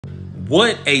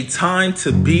What a time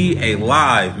to be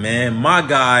alive, man. My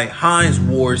guy, Hines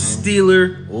Ward,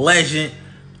 Steeler legend.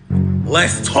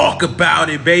 Let's talk about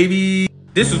it, baby.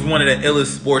 This was one of the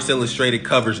illest Sports Illustrated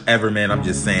covers ever, man. I'm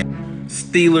just saying.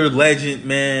 Steeler legend,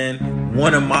 man.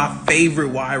 One of my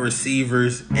favorite wide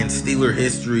receivers in Steeler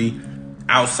history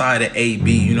outside of AB.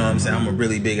 You know what I'm saying? I'm a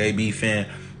really big AB fan.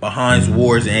 But Hines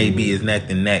Ward and AB is neck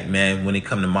to neck, man, when it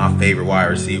comes to my favorite wide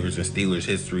receivers in Steelers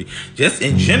history. Just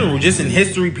in general, just in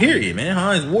history, period, man.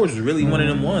 Hines Ward was really one of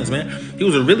them ones, man. He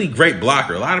was a really great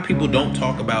blocker. A lot of people don't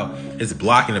talk about his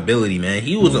blocking ability, man.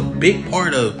 He was a big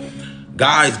part of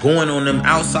guys going on them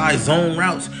outside zone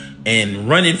routes and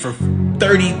running for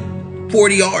 30,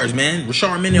 40 yards, man.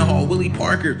 Rashard Mendenhall, Willie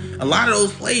Parker. A lot of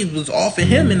those plays was off of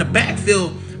him in the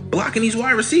backfield blocking these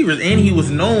wide receivers. And he was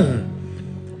known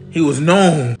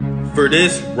for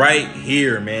this right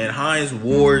here, man. Hines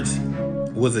Ward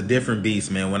was a different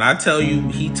beast, man. When I tell you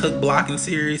he took blocking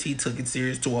serious, he took it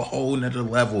serious to a whole nother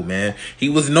level, man. He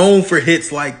was known for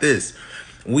hits like this.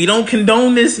 We don't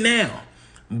condone this now,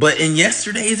 but in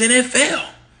yesterday's NFL,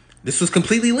 this was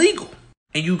completely legal.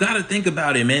 And you got to think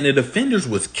about it, man. The defenders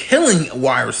was killing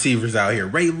wide receivers out here.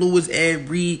 Ray Lewis, Ed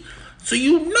Reed. So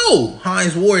you know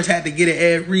Hines Ward had to get an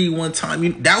Ed Reed one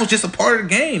time. That was just a part of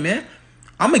the game, man.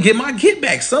 I'm going to get my get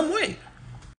back some way.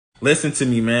 Listen to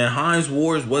me, man. Hines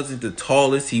Ward wasn't the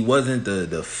tallest. He wasn't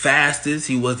the fastest.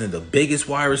 He wasn't the biggest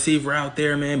wide receiver out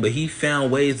there, man. But he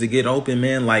found ways to get open,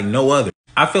 man, like no other.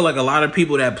 I feel like a lot of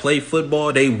people that play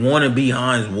football, they want to be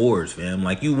Hines Ward, fam.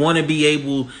 Like, you want to be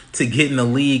able to get in the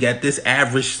league at this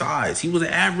average size. He was an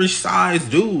average size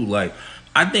dude. Like,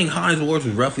 I think Hines Ward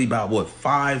was roughly about, what,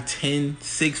 5'10",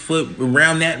 6 foot,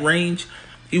 around that range.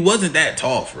 He wasn't that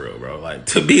tall for real, bro. Like,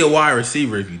 to be a wide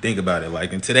receiver, if you think about it,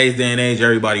 like in today's day and age,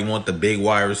 everybody want the big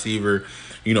wide receiver,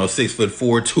 you know, 6'4",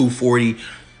 240.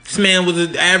 This man was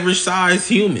an average size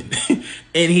human.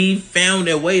 And he found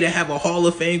a way to have a Hall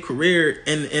of Fame career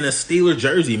in a Steeler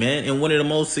jersey, man, in one of the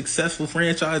most successful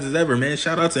franchises ever, man.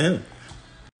 Shout out to him.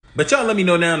 But y'all let me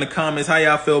know down in the comments how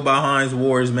y'all feel about Hines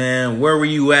Ward, man. Where were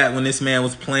you at when this man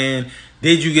was playing?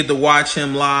 Did you get to watch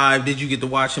him live? Did you get to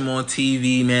watch him on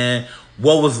TV, man?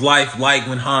 What was life like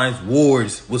when Hines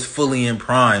Ward was fully in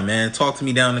prime, man? Talk to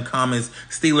me down in the comments.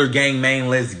 Steeler gang, man,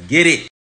 let's get it.